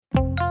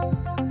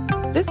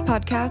This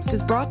podcast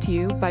is brought to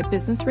you by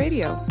Business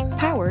Radio,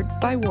 powered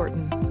by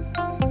Wharton.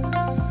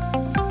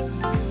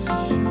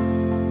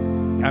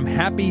 I'm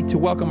happy to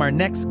welcome our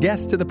next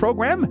guest to the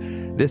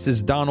program. This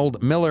is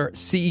Donald Miller,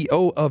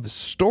 CEO of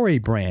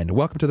StoryBrand.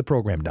 Welcome to the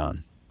program,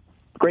 Don.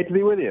 Great to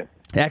be with you.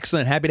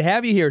 Excellent. Happy to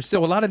have you here.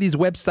 So a lot of these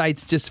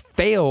websites just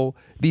fail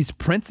these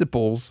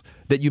principles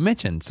that you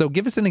mentioned. So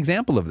give us an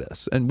example of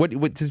this and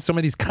what some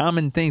of these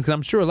common things. 'Cause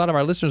I'm sure a lot of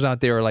our listeners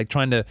out there are like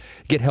trying to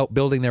get help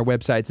building their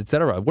websites, et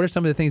cetera. What are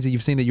some of the things that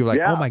you've seen that you're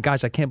like, oh my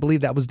gosh, I can't believe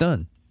that was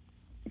done?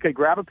 Okay,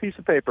 grab a piece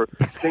of paper.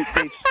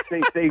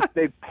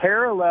 They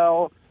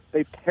parallel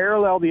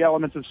the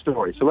elements of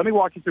story. So let me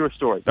walk you through a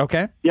story.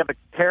 Okay. You have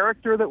a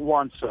character that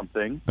wants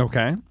something.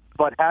 Okay.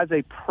 But has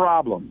a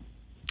problem.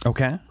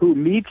 Okay. Who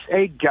meets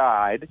a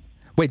guide.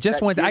 Wait,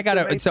 just one.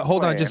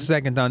 Hold on just a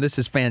second, Don. This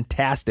is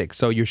fantastic.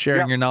 So you're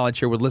sharing your knowledge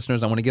here with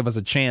listeners. I want to give us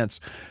a chance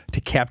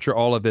to capture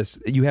all of this.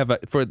 You have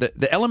for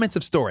the elements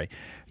of story.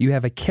 You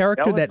have a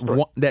character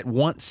that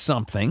wants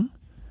something.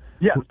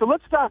 Yeah. So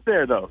let's stop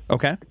there, though.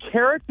 Okay. A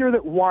character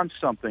that wants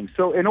something.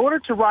 So in order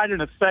to write an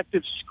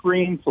effective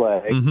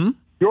screenplay,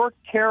 your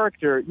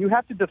character, you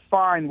have to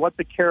define what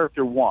the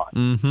character wants.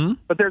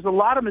 But there's a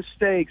lot of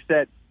mistakes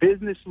that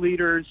business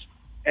leaders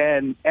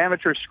and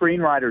amateur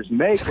screenwriters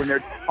make when they're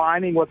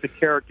defining what the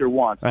character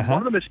wants. One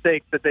of the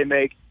mistakes that they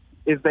make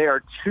is they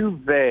are too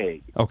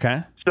vague.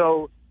 Okay.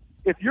 So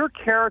if your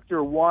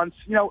character wants,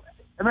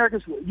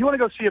 Americans, you want to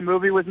go see a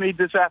movie with me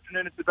this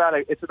afternoon?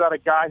 It's about a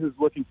guy who's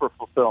looking for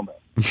fulfillment.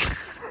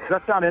 Does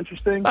that sound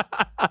interesting?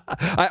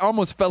 I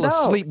almost fell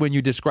asleep when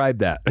you described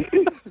that.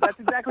 That's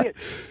exactly it.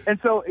 And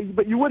so,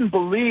 but you wouldn't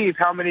believe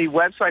how many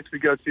websites we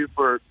go to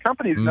for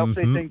companies, and they'll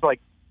say things like,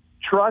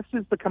 trust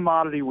is the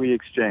commodity we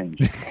exchange.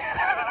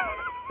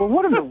 Well,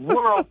 what in the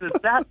world is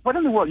that? What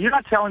in the world? You're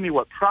not telling me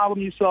what problem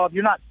you solve.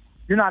 You're not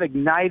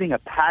igniting a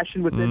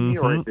passion within me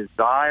or a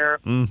desire.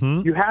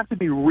 You have to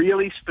be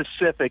really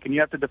specific, and you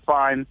have to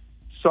define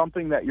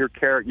something that your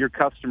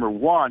customer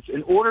wants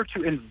in order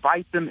to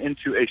invite them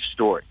into a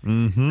story.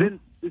 Then,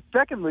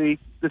 secondly,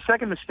 the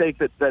second mistake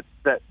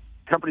that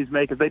companies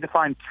make is they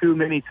define too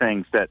many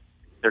things that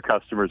their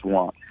customers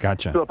want.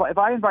 Gotcha. So if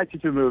I invite you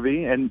to a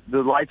movie and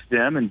the lights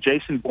dim and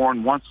Jason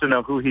Bourne wants to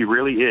know who he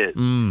really is,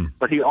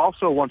 but he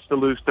also wants to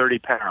lose 30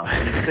 pounds,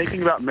 and he's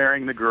thinking about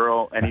marrying the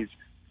girl, and he's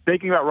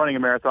thinking about running a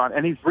marathon,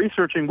 and he's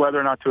researching whether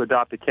or not to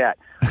adopt a cat,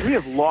 we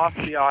have lost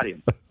the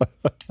audience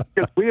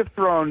because we have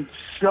thrown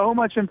so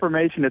much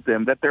information at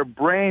them that their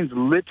brains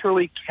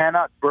literally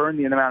cannot burn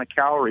the amount of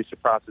calories to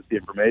process the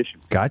information.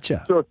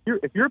 Gotcha. So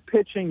if you're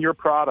pitching your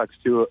products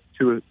to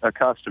a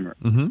customer,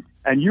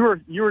 and you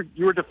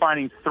are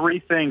defining three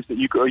things that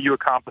you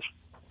accomplish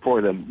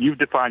for them, you've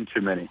defined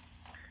too many.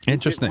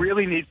 Interesting. It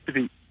really needs to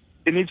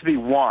be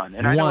one.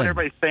 And I know what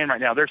everybody's saying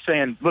right now. They're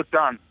saying, look,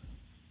 Don,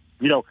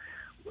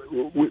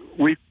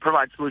 we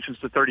provide solutions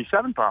to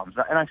 37 problems.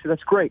 And I say,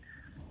 that's great.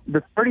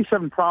 The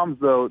 37 problems,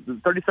 though, the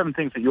 37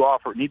 things that you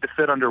offer need to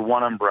fit under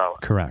one umbrella.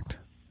 Correct.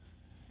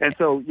 And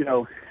so,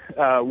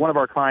 one of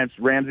our clients,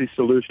 Ramsey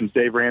Solutions,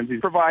 Dave Ramsey,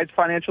 provides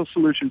financial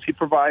solutions. He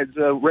provides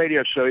a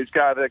radio show. He's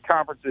got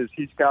conferences.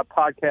 He's got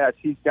podcasts.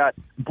 He's got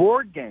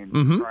board games,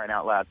 crying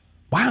out loud.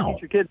 Wow.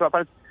 Teach your kids about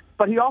finance.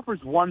 But he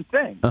offers one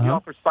thing. He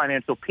offers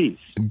financial peace.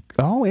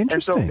 Oh,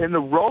 interesting. And so in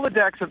the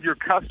Rolodex of your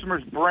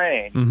customer's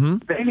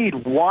brain, they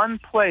need one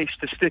place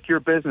to stick your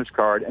business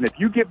card. And if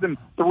you give them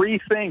three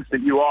things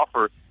that you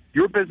offer,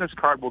 your business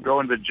card will go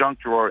into the junk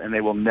drawer, and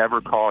they will never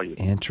call you.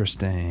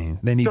 Interesting.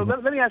 So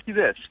let me ask you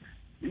this: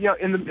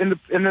 in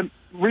the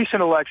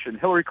recent election,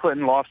 Hillary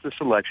Clinton lost this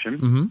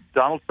election.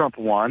 Donald Trump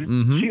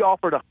won. She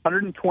offered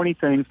 120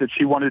 things that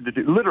she wanted to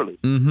do. Literally,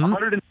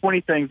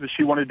 120 things that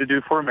she wanted to do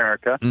for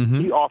America.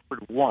 He offered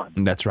one.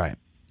 That's right,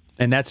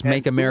 and that's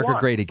Make America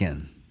Great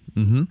Again.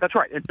 That's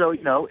right. And so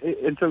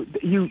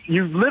you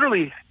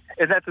literally.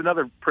 And that's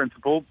another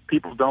principle.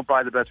 People don't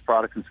buy the best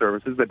products and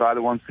services. They buy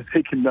the ones that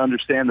they can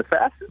understand the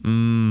fastest.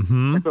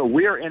 And so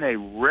we're in a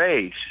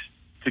race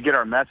to get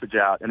our message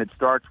out, and it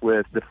starts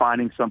with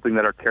defining something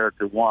that our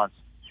character wants.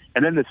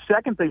 And then the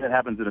second thing that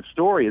happens in a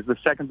story is the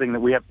second thing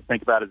that we have to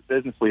think about as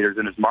business leaders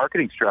and as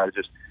marketing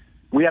strategists.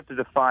 We have to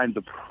define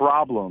the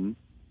problem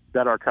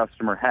that our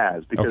customer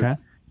has, because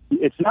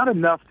it's not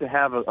enough to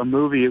have a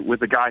movie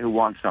with a guy who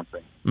wants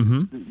something.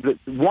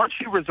 Once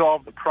you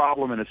resolve the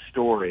problem in a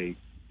story,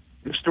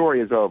 the story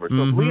is over. So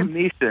if Liam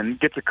Neeson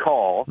gets a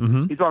call,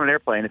 he's on an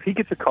airplane. If he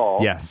gets a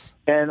call,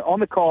 and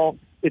on the call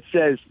it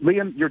says,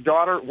 Liam, your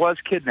daughter was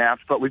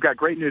kidnapped, but we've got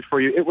great news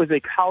for you. It was a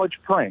college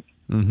prank.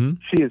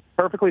 She is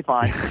perfectly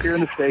fine. She's here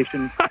in the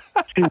station.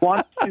 She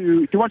wants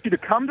you to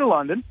come to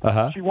London.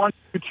 She wants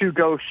you to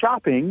go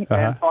shopping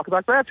and talk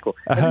about grad school.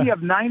 And then you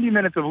have 90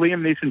 minutes of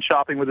Liam Neeson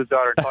shopping with his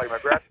daughter and talking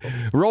about grad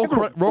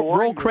school.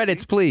 Roll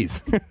credits,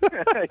 please.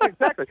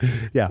 Exactly.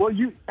 Yeah. Well,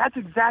 that's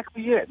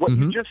exactly it. What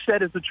you just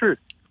said is the truth.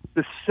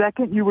 The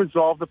second you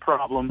resolve the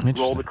problem,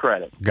 roll the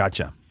credit.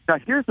 Gotcha. Now,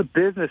 here's the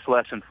business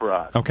lesson for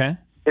us. Okay.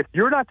 If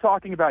you're not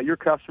talking about your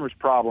customers'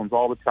 problems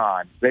all the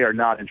time, they are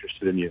not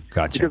interested in you.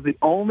 Gotcha. Because the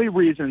only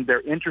reason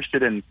they're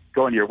interested in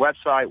going to your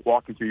website,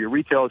 walking through your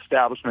retail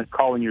establishment,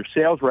 calling your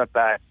sales rep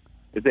back,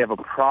 is they have a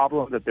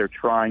problem that they're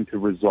trying to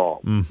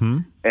resolve. Mm-hmm.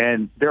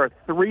 And there are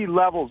 3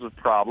 levels of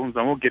problems,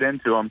 and we'll get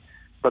into them,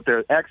 but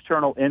they're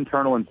external,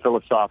 internal, and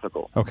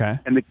philosophical. Okay.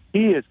 And the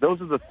key is those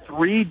are the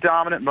 3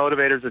 dominant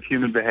motivators of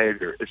human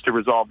behavior, is to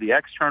resolve the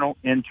external,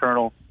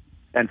 internal,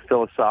 and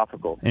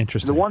philosophical.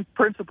 Interesting. The one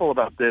principle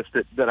about this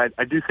that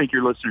I do think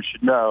your listeners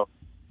should know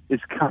is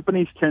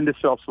companies tend to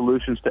sell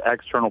solutions to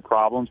external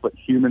problems, but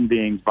human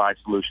beings buy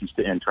solutions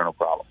to internal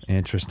problems.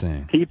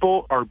 Interesting.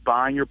 People are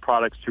buying your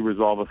products to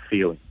resolve a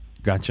feeling.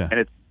 Gotcha. And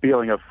it's a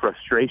feeling of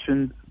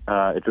frustration.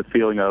 It's a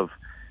feeling of,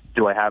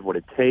 do I have what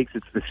it takes?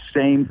 It's the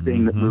same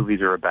thing that movies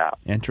are about.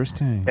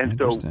 Interesting. And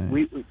so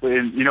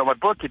my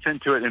book gets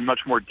into it in much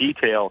more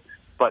detail,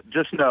 but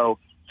just know,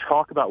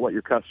 talk about what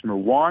your customer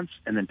wants,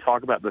 and then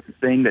talk about the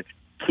thing that's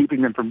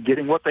keeping them from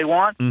getting what they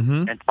want,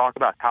 and talk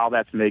about how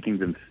that's making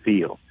them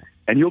feel.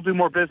 And you'll do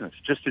more business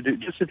just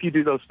if you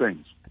do those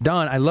things.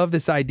 Don, I love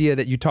this idea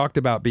that you talked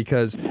about,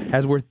 because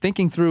as we're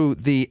thinking through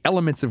the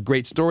elements of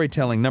great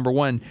storytelling, number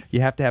one,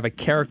 you have to have a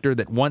character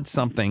that wants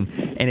something,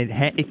 and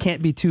it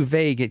can't be too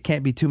vague. It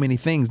can't be too many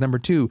things. Number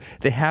two,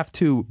 they have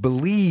to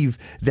believe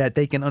that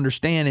they can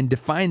understand and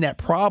define that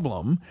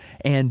problem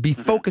and be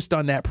focused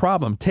on that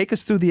problem. Take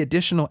us through the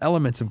additional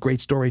elements of great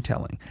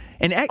storytelling.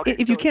 And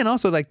if you can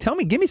also,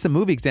 give me some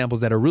movie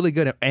examples that are really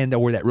good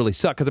or that really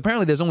suck, because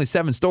apparently there's only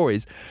 7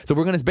 stories, so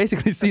we're going to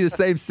basically see the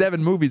same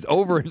 7 movies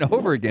over and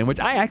over again, which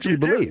I actually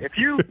believe. If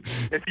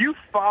you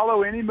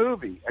follow any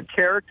movie, a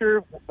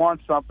character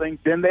wants something,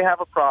 then they have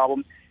a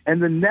problem,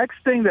 and the next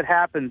thing that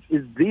happens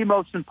is the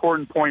most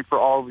important point for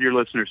all of your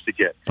listeners to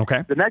get.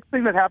 Okay. The next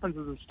thing that happens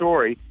in the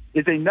story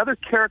is another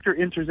character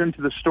enters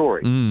into the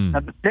story. Now,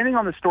 depending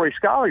on the story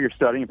scholar you're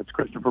studying, if it's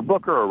Christopher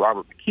Booker or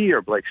Robert McKee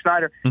or Blake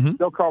Snyder,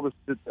 they'll call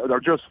this, or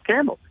Joseph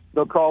Campbell,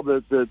 they'll call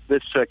this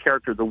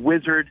character the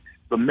wizard,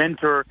 the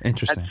mentor.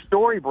 Interesting. At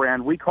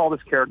StoryBrand, we call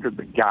this character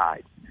the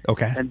guide.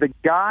 Okay. And the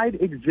guide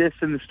exists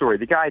in the story.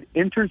 The guide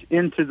enters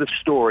into the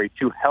story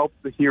to help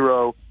the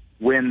hero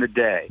win the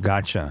day.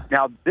 Gotcha.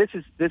 Now, this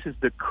is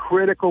the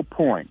critical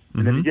point.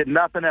 And if you get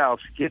nothing else,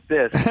 get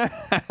this.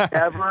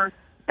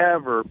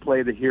 Ever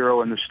play the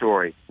hero in the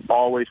story.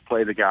 Always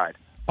play the guide.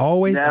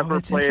 Always. Never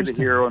play the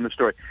hero in the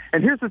story.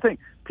 And here's the thing.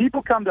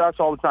 People come to us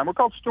all the time. We're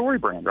called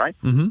StoryBrand, right?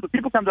 So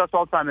people come to us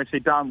all the time and they say,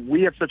 Don,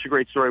 we have such a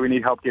great story. We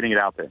need help getting it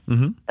out there.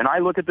 And I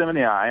look at them in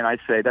the eye and I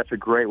say, that's a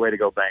great way to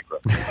go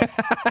bankrupt.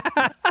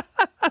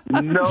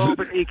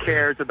 Nobody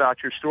cares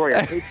about your story.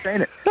 I hate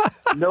saying it.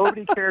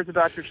 Nobody cares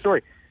about your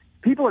story.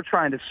 People are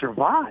trying to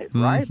survive,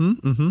 right?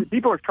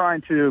 People are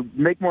trying to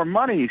make more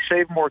money,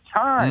 save more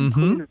time,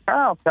 clean the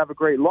house, have a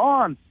great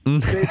lawn,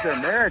 save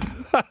their marriage.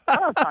 I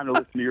don't have time to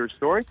listen to your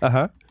story.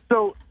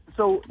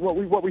 So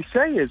what we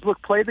say is,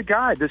 look, play the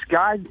guide. This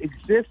guide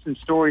exists in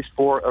stories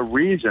for a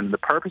reason. The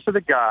purpose of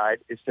the guide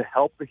is to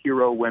help the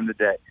hero win the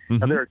day.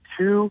 Now, there are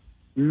 2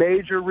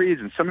 major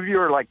reasons. Some of you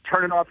are like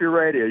turning off your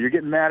radio. You're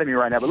getting mad at me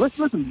right now. But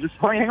listen, just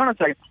hang on a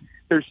second.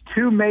 There's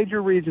 2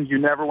 major reasons you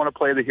never want to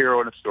play the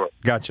hero in a story.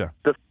 Gotcha.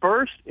 The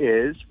first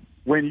is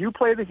when you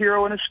play the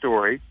hero in a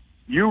story,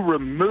 you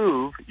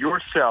remove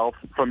yourself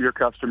from your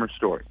customer's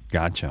story.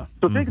 Gotcha.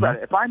 So think about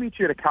it. If I meet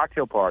you at a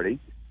cocktail party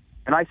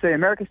and I say,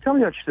 Americus, tell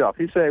me about yourself.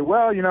 You say,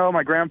 well,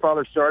 my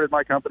grandfather started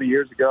my company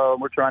years ago,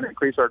 and we're trying to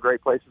increase our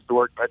great places to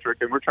work metric,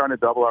 and we're trying to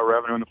double our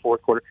revenue in the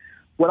 4th quarter.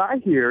 What I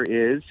hear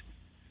is,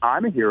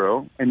 I'm a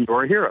hero and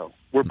you're a hero.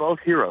 We're both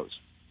heroes.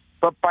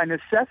 But by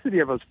necessity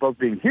of us both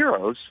being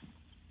heroes,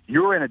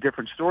 you're in a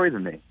different story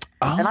than me.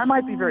 And I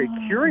might be very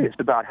curious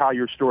about how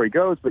your story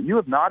goes, but you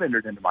have not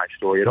entered into my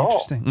story at all.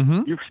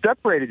 Interesting. You've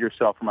separated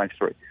yourself from my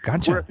story.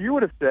 Gotcha. Where if you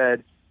would have said,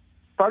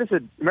 if I would have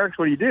said, Americus,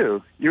 what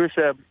do? You would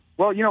have said,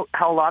 well, you know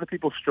how a lot of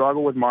people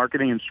struggle with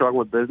marketing and struggle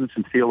with business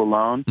and feel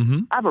alone?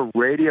 I have a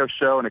radio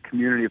show and a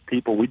community of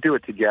people. We do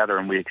it together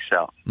and we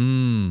excel.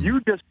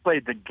 You just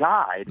played the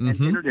guide and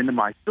entered into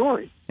my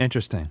story.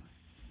 Interesting.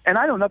 And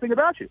I know nothing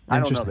about you. I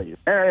don't know that you're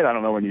married. I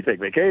don't know when you take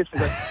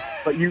vacations.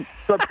 But you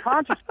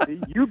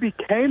subconsciously, you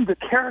became the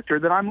character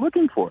that I'm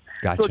looking for.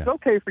 Gotcha. So it's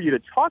okay for you to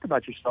talk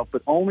about yourself,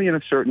 but only in a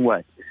certain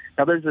way.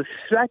 Now, there's a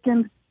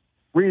second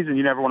reason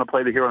you never want to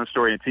play the hero in a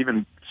story, and it's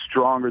even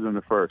stronger than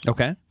the first.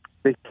 Okay.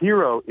 The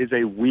hero is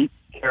a weak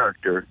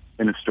character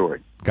in a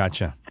story.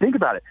 Gotcha. Think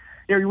about it.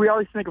 We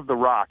always think of The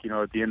Rock,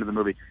 at the end of the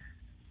movie.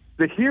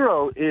 The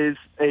hero is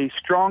a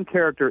strong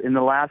character in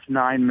the last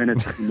 9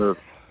 minutes of the movie.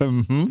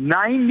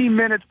 90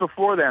 minutes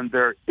before then,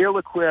 they're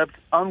ill-equipped,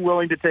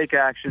 unwilling to take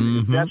action,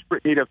 in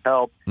desperate need of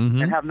help, and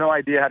have no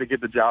idea how to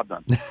get the job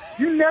done.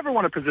 You never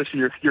want to position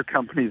your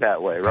company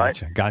that way,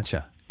 right?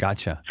 Gotcha.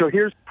 So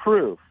here's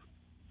proof.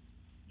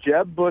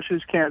 Jeb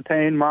Bush's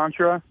campaign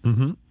mantra,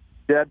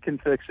 Jeb can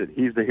fix it.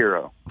 He's the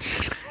hero.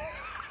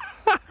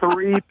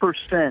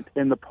 3%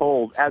 in the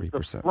polls as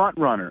the front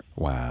runner.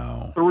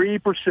 Wow.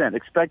 3%.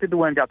 Expected to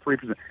win, got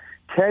 3%.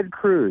 Ted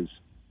Cruz,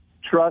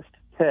 trust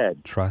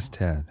Ted. Trust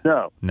Ted.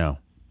 No. No.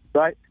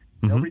 Right?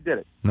 Nobody did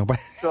it. Nobody.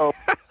 So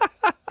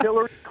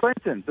Hillary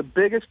Clinton, the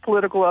biggest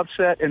political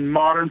upset in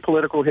modern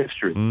political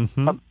history.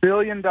 $1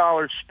 billion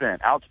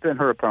spent, outspent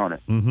her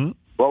opponent.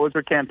 What was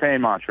her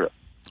campaign mantra?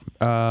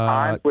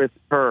 I'm with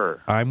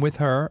her. I'm with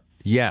her.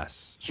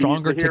 Yes.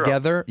 Stronger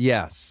together.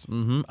 Yes.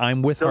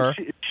 I'm with her.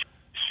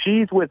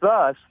 She's with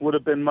us would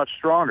have been much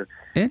stronger.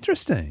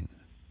 Interesting.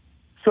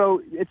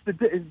 So it's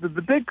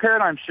the big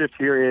paradigm shift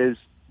here is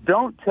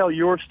don't tell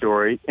your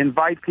story,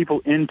 invite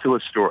people into a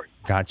story.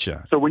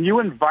 Gotcha. So when you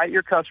invite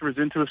your customers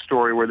into a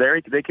story where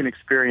they can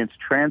experience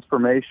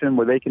transformation,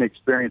 where they can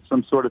experience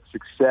some sort of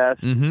success,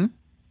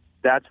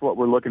 that's what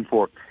we're looking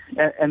for.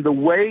 And the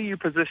way you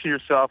position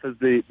yourself as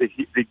the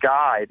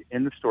guide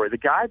in the story. The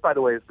guide, by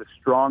the way, is the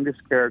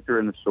strongest character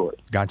in the story.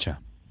 Gotcha.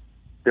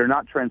 They're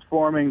not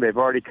transforming. They've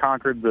already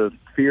conquered the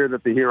fear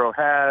that the hero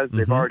has.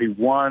 They've already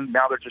won.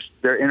 Now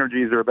their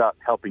energies are about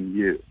helping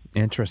you.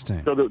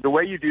 Interesting. So the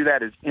way you do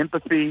that is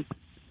empathy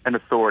and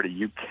authority.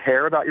 You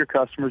care about your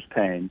customer's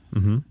pain,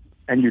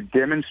 and you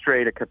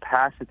demonstrate a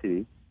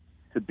capacity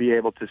to be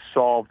able to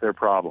solve their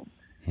problem.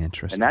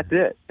 Interesting. And that's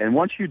it. And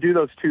once you do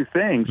those two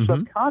things,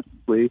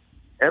 subconsciously,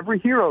 every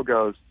hero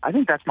goes, I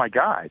think that's my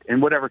guide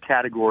in whatever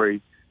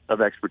category of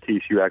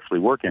expertise you actually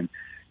work in.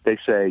 They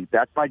say,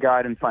 that's my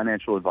guide in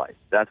financial advice.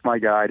 That's my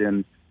guide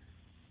in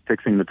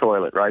fixing the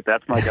toilet, right?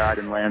 That's my guide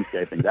in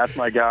landscaping. That's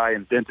my guy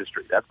in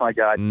dentistry. That's my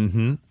guide.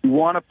 You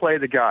want to play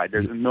the guide.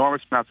 There's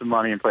enormous amounts of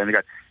money in playing the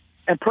guide.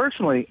 And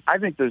personally, I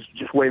think there's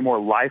just way more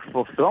life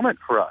fulfillment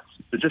for us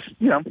to just,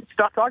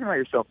 stop talking about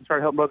yourself and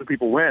start helping other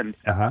people win.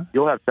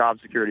 You'll have job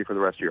security for the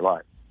rest of your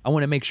life. I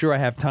want to make sure I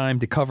have time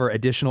to cover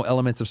additional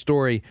elements of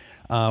story.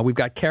 We've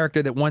got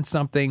character that wants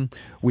something.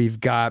 We've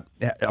got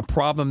a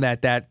problem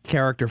that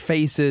character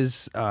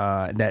faces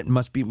that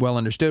must be well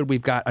understood.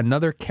 We've got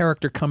another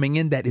character coming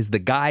in that is the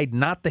guide,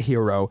 not the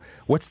hero.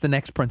 What's the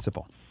next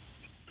principle?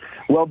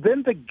 Well,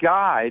 then the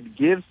guide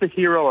gives the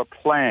hero a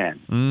plan.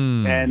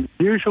 And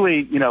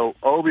usually,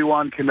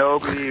 Obi-Wan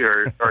Kenobi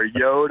or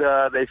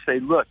Yoda, they say,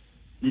 look,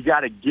 you got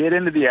to get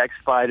into the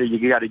X-Fighter.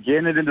 You got to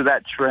get into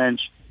that trench.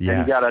 Yes.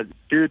 And you got to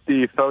shoot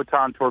the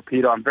photon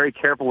torpedo. I'm very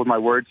careful with my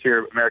words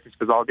here, Americans,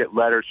 because I'll get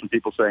letters from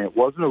people saying it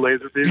wasn't a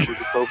laser beam, it was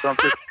a photon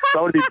torpedo. So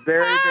I want to be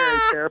very, very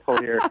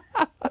careful here.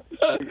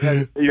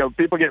 Because,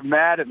 people get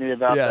mad at me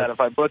about that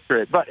if I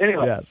butcher it. But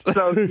anyway,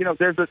 so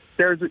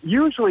there's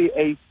usually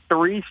a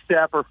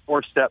 3-step or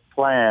 4-step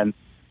plan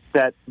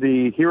that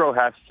the hero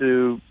has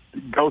to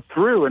go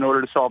through in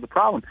order to solve the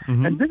problem.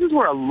 And this is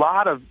where a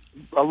lot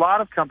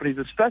of companies,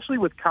 especially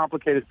with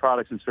complicated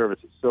products and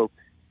services. So,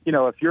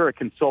 if you're a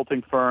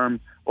consulting firm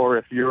or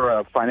if you're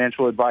a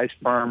financial advice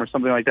firm or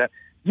something like that,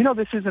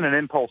 this isn't an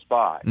impulse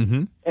buy.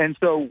 And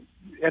so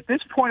at this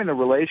point in the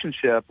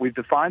relationship, we've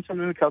defined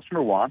something the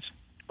customer wants.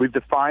 We've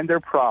defined their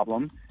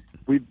problem.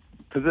 We've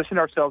positioned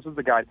ourselves as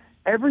the guide.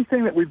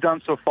 Everything that we've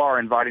done so far,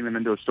 inviting them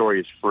into a story,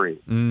 is free.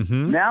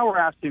 Now we're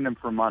asking them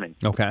for money.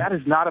 Okay. That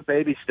is not a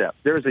baby step.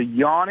 There is a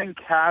yawning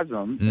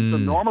chasm. And so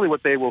normally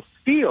what they will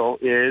feel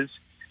is,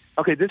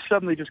 okay, this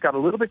suddenly just got a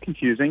little bit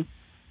confusing.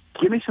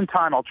 Give me some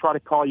time. I'll try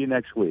to call you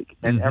next week.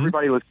 And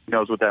everybody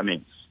knows what that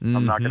means.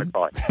 I'm not going to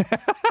call it.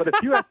 But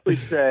if you actually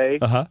say,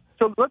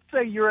 so let's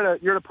say you're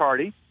at a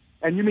party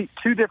and you meet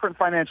 2 different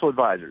financial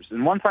advisors.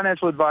 And one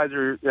financial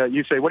advisor,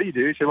 you say, what do you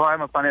do? You say, well,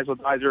 I'm a financial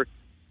advisor.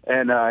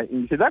 And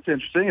you say, that's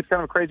interesting. It's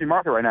kind of a crazy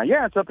market right now.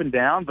 Yeah, it's up and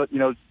down, but,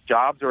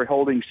 jobs are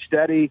holding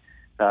steady.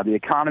 The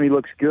economy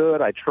looks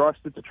good. I trust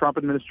that the Trump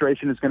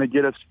administration is going to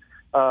get us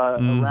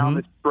around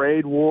this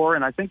trade war,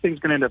 and I think things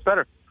are going to end up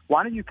better.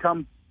 Why don't you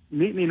come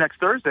meet me next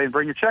Thursday and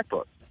bring your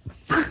checkbook?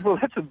 Well,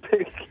 that's a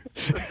big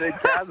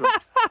chasm.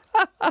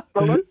 But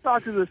let's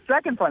talk to the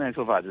second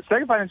financial advisor. The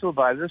second financial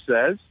advisor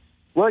says,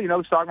 well,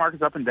 the stock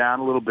market's up and down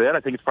a little bit.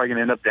 I think it's probably going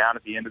to end up down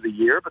at the end of the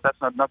year, but that's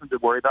nothing to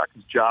worry about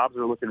because jobs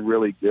are looking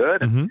really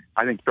good. And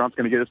I think Trump's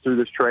going to get us through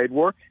this trade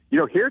war.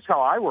 Here's how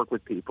I work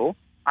with people.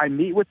 I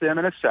meet with them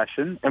in a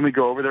session, and we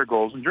go over their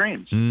goals and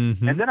dreams.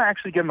 And then I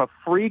actually give them a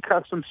free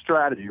custom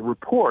strategy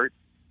report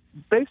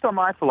based on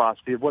my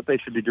philosophy of what they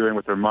should be doing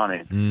with their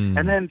money.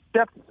 And then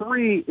step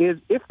 3 is,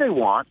 if they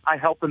want, I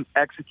help them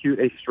execute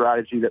a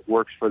strategy that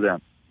works for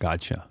them.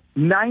 Gotcha.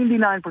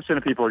 99%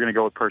 of people are going to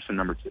go with person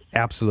number 2.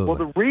 Absolutely. Well,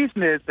 the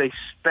reason is they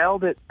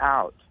spelled it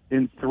out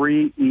in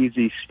 3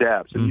 easy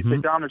steps. And you say,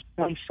 Don, there's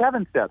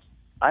 27 steps.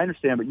 I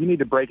understand, but you need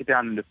to break it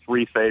down into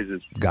 3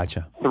 phases.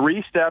 Gotcha.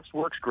 3 steps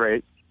works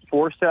great.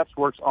 4 steps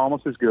works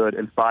almost as good,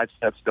 and 5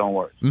 steps don't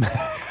work.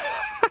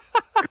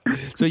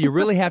 So you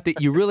really have to,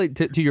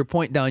 to your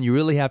point, Don, you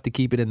really have to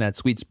keep it in that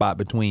sweet spot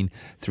between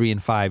 3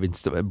 and 5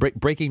 and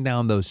breaking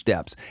down those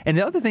steps. And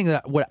the other thing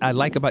what I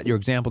like about your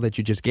example that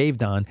you just gave,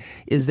 Don,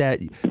 is that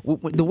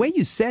the way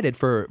you said it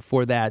for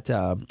that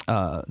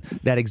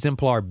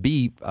exemplar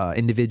B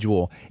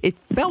individual, it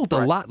felt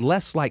a lot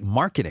less like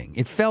marketing.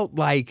 It felt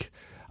like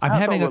I'm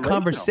having a relational.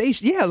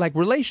 conversation. Yeah, like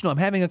relational. I'm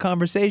having a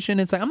conversation.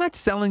 It's like, I'm not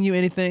selling you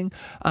anything.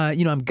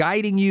 I'm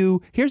guiding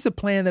you. Here's a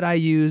plan that I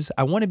use.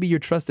 I want to be your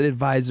trusted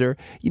advisor.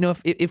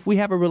 If we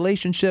have a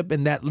relationship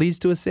and that leads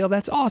to a sale,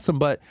 that's awesome.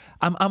 But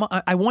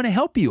I want to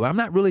help you. I'm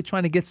not really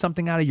trying to get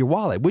something out of your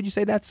wallet. Would you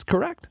say that's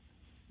correct?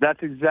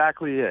 That's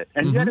exactly it.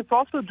 And yet it's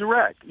also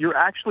direct. You're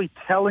actually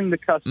telling the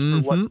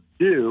customer what to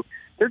do.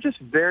 They're just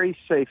very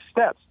safe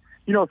steps.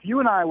 If you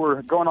and I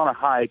were going on a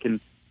hike and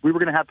we were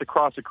going to have to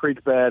cross a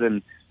creek bed,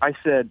 and I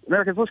said,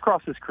 Americans, let's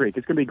cross this creek.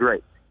 It's going to be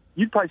great.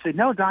 You'd probably say,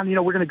 no, Don,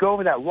 we're going to go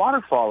over that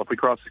waterfall if we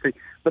cross the creek.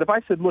 But if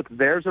I said, look,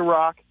 there's a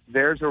rock, and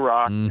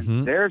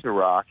there's a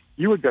rock,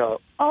 you would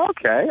go, oh,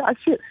 okay, I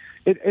see it.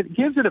 It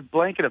gives it a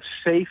blanket of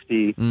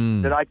safety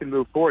that I can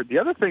move forward. The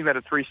other thing that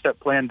a 3-step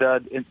plan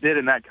did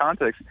in that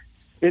context,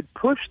 it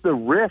pushed the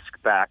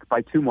risk back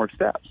by 2 more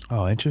steps.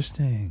 Oh,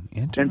 interesting.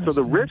 And so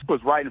the risk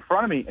was right in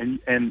front of me.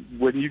 And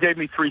when you gave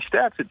me 3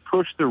 steps, it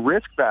pushed the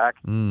risk back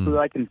so that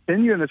I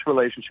continue in this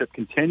relationship,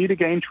 continue to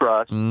gain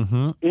trust.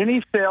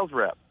 Any sales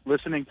rep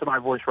listening to my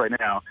voice right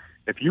now,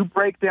 if you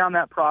break down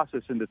that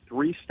process into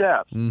 3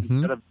 steps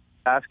instead of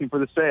asking for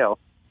the sale,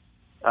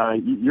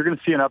 you're going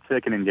to see an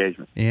uptick in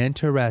engagement.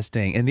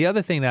 Interesting. And the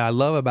other thing that I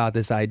love about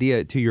this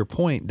idea, to your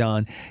point,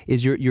 Don,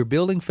 is you're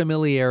building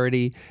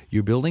familiarity,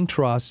 you're building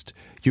trust,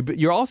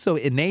 you're also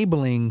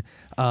enabling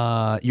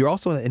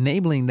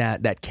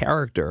that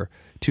character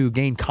to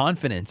gain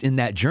confidence in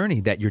that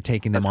journey that you're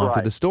taking them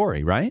onto the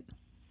story, right?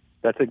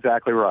 That's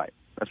exactly right.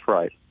 That's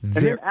right. And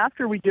then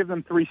after we give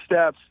them 3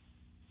 steps,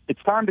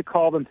 it's time to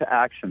call them to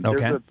action.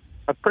 Okay. There's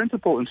a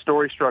principle in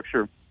story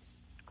structure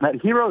that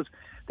heroes,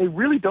 they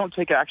really don't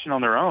take action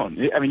on their own.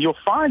 I mean, you'll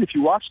find if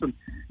you watch them,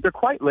 they're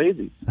quite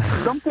lazy.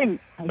 Something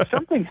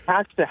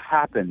has to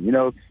happen.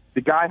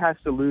 The guy has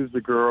to lose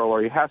the girl,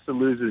 or he has to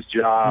lose his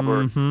job,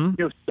 or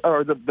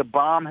the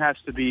bomb has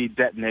to be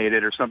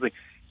detonated, or something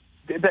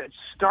that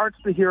starts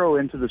the hero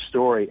into the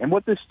story. And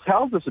what this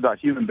tells us about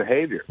human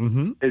behavior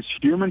is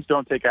humans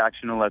don't take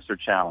action unless they're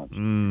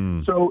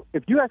challenged. So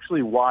if you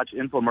actually watch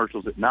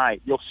infomercials at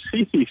night, you'll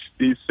see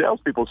these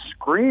salespeople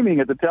screaming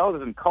at the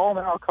television, call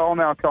now, call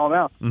now, call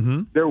now.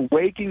 They're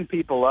waking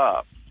people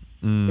up.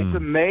 It's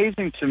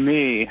amazing to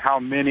me how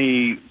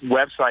many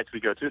websites we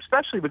go to,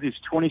 especially with these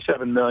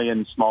 27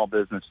 million small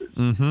businesses.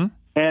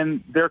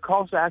 And their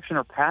calls to action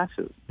are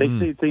passive. They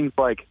say things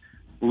like,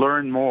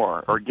 learn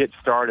more or get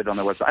started on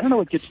their website. I don't know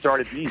what get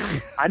started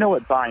means. I know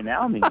what buy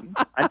now means.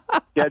 I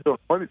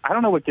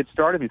don't know what get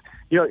started means.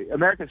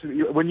 Americans,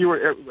 when you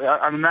were,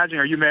 I'm imagining,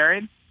 are you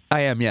married? I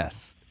am,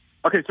 yes.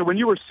 Okay, so when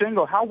you were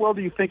single, how well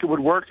do you think it would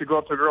work to go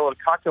up to a girl at a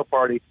cocktail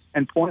party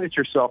and point at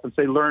yourself and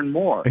say, learn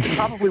more? It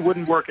probably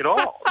wouldn't work at all.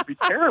 It would be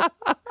terrible.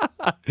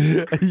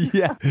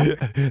 Yeah,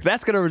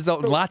 that's going to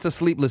result in lots of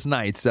sleepless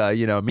nights,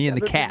 me and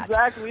the cat.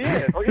 That's exactly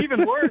it. Or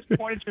even worse,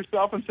 point at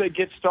yourself and say,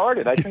 get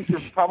started. I think you're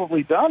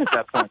probably done at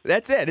that point.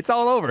 That's it. It's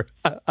all over.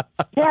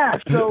 Yeah,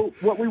 so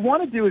what we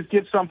want to do is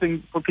give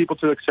something for people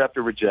to accept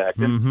or reject.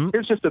 And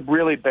here's just a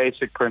really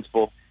basic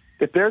principle.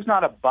 If there's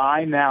not a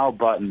buy now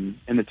button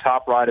in the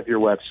top right of your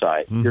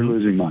website, you're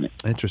losing money.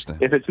 Interesting.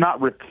 If it's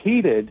not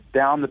repeated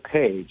down the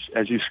page,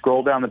 as you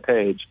scroll down the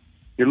page,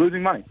 you're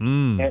losing money.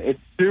 And it's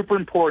super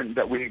important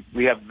that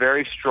we have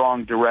very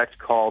strong direct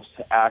calls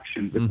to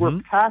action. If we're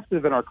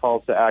passive in our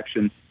calls to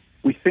action,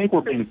 we think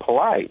we're being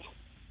polite.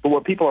 But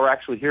what people are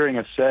actually hearing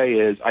us say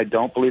is, I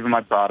don't believe in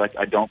my product.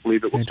 I don't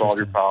believe it will solve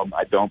your problem.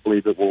 I don't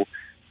believe it will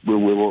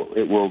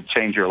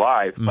change your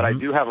life, but I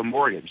do have a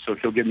mortgage, so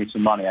if you'll give me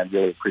some money, I'd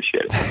really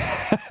appreciate it.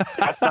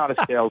 That's not a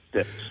sales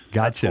pitch.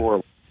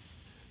 Gotcha.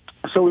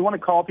 So we want to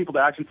call people to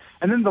action.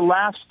 And then the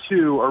last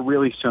 2 are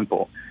really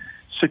simple.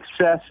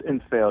 Success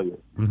and failure.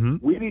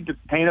 We need to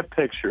paint a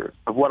picture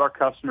of what our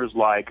customers'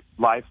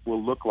 life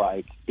will look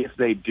like if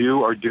they do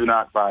or do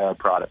not buy our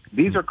product.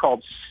 These are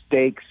called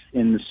stakes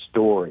in the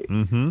story.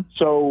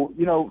 So,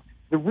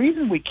 the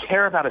reason we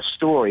care about a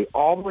story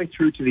all the way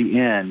through to the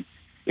end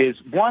is,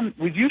 one,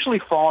 we've usually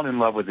fallen in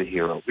love with the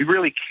hero. We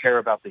really care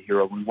about the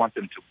hero. We want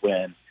them to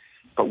win.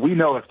 But we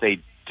know if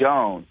they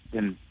don't,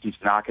 then he's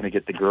not going to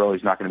get the girl.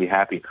 He's not going to be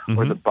happy.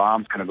 Or the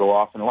bomb's going to go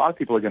off, and a lot of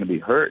people are going to be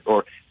hurt,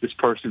 or this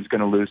person's going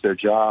to lose their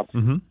job.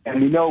 And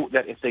we know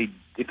that if they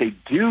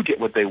do get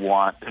what they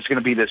want, there's going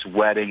to be this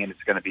wedding, and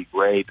it's going to be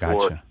great. Gotcha.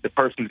 Or the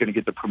person's going to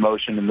get the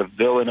promotion, and the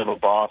villain of a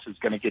boss is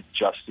going to get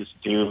justice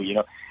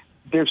due.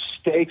 There's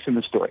stakes in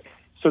the story.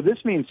 So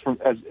this means,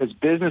 as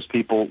business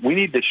people, we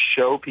need to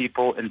show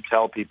people and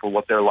tell people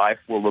what their life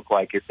will look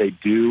like if they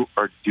do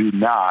or do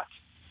not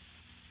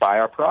buy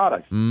our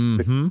product.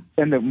 And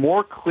the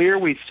more clear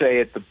we say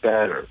it, the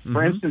better.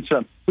 For instance,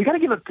 we got to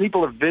give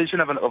people a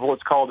vision of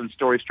what's called in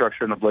story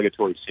structure an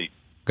obligatory scene.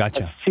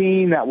 Gotcha. A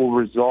scene that will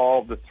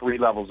resolve the 3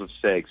 levels of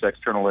stakes: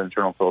 external,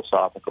 internal,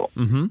 philosophical.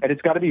 And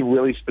it's got to be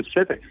really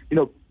specific.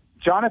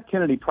 John F.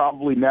 Kennedy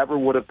probably never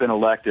would have been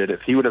elected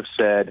if he would have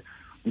said,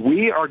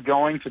 we are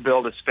going to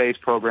build a space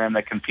program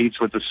that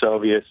competes with the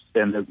Soviets,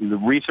 and the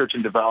research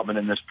and development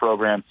in this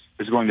program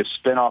is going to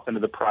spin off into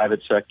the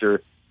private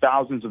sector,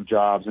 thousands of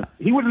jobs. And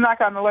he would have not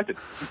gotten elected.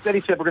 Instead, he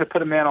said, we're going to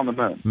put a man on the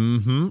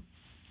moon.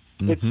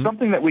 It's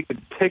something that we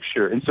could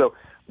picture. And so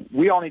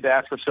we all need to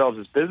ask ourselves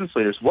as business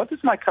leaders, what does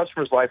my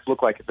customer's life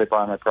look like if they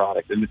buy my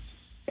product?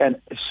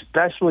 And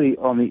especially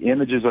on the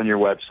images on your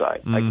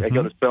website. I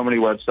go to so many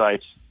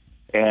websites,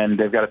 and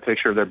they've got a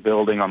picture of their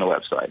building on the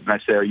website. And I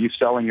say, are you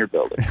selling your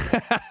building?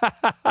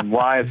 And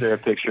why is there a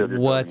picture of your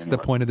building? What's the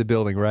point of the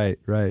building? Right.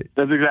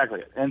 That's exactly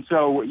it. And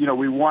so,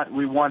 we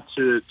want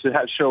to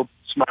show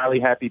smiley,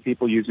 happy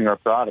people using our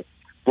product.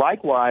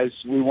 Likewise,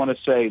 we want to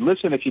say,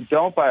 listen, if you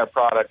don't buy our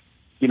product,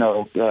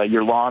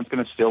 your lawn's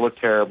going to still look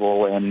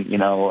terrible, and, you're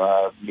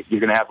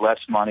going to have less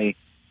money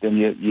than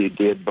you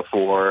did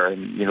before,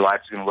 and your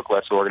life's going to look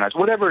less organized.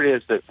 Whatever it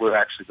is that we're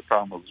actually the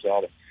problem we're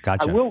resolving.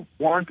 Gotcha. I will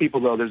warn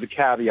people, though, there's a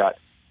caveat.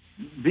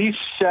 These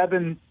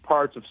 7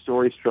 parts of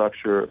story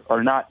structure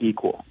are not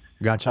equal.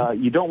 Gotcha.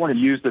 You don't want to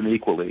use them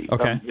equally.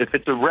 Okay. If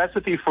it's a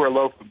recipe for a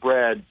loaf of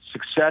bread,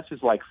 success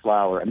is like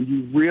flour. I mean,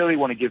 you really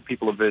want to give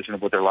people a vision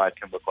of what their life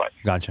can look like.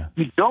 Gotcha.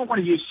 You don't want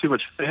to use too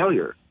much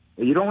failure.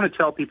 You don't want to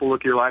tell people,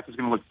 look, your life is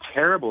going to look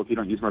terrible if you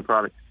don't use my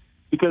product.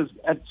 Because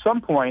at some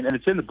point, and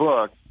it's in the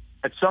book,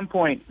 at some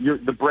point,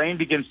 the brain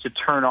begins to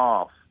turn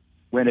off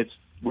when it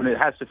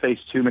has to face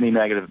too many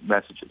negative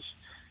messages.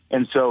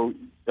 And so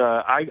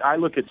I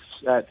look at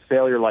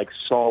failure like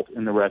salt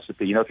in the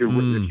recipe. If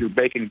you're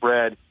baking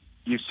bread,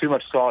 use too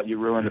much salt, you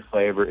ruin the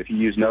flavor. If you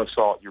use no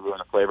salt, you ruin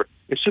the flavor.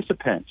 It's just a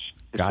pinch.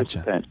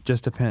 Gotcha.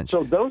 Just a pinch.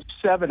 So those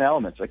 7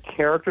 elements, a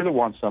character that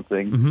wants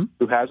something,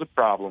 who has a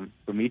problem,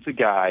 who meets a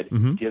guide,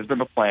 gives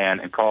them a plan,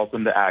 and calls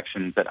them to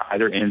action that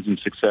either ends in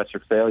success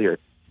or failure.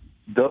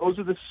 Those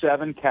are the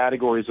 7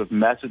 categories of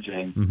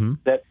messaging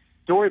that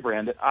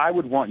StoryBrand that I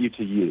would want you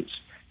to use.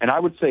 And I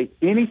would say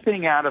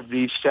anything out of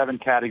these 7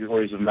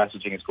 categories of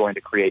messaging is going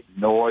to create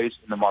noise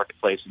in the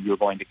marketplace, and you're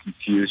going to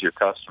confuse your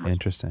customers.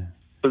 Interesting.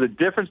 So the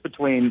difference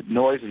between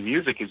noise and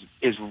music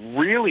is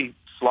really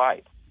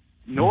slight.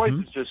 Noise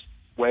is just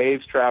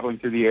waves traveling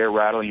through the air,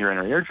 rattling your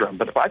inner eardrum.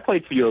 But if I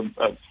played for you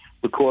a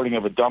recording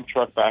of a dump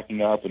truck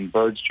backing up and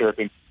birds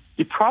chirping,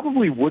 you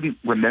probably wouldn't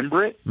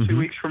remember it 2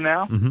 weeks from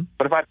now.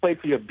 But if I played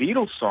for you a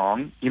Beatles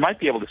song, you might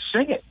be able to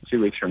sing it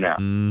 2 weeks from now.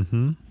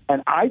 And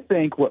I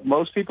think what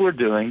most people are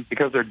doing,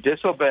 because they're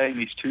disobeying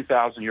these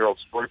 2,000-year-old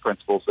story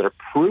principles that are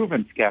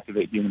proven to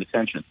captivate human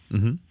attention,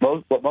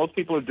 what most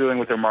people are doing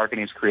with their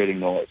marketing is creating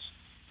noise.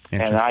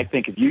 And I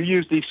think if you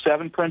use these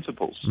 7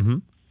 principles,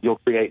 you'll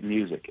create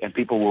music, and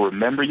people will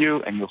remember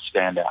you, and you'll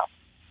stand out.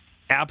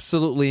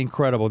 Absolutely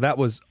incredible. That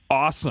was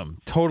awesome.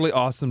 Totally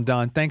awesome,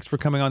 Don. Thanks for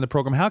coming on the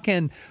program. How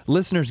can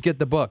listeners get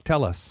the book?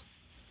 Tell us.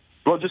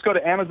 Well, just go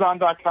to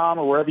Amazon.com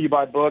or wherever you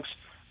buy books.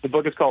 The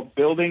book is called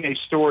Building a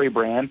Story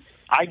Brand.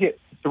 I get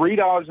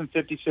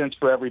 $3.50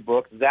 for every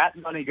book. That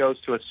money goes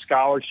to a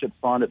scholarship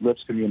fund at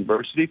Lipscomb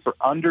University for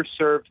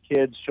underserved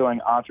kids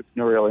showing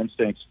entrepreneurial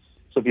instincts.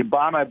 So if you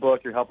buy my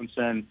book, you're helping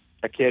send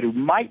a kid who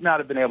might not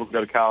have been able to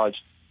go to college,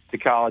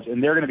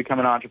 and they're going to become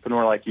an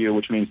entrepreneur like you,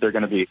 which means they're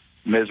going to be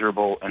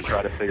miserable and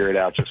try to figure it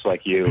out just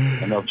like you,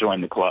 and they'll join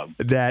the club.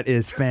 That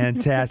is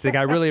fantastic.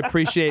 I really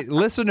appreciate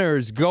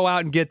listeners. Go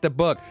out and get the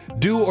book.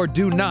 Do or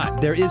do not.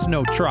 There is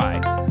no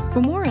try.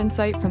 For more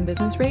insight from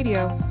Business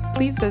Radio,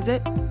 please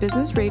visit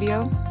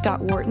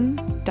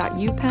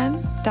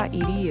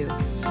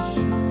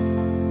businessradio.wharton.upenn.edu.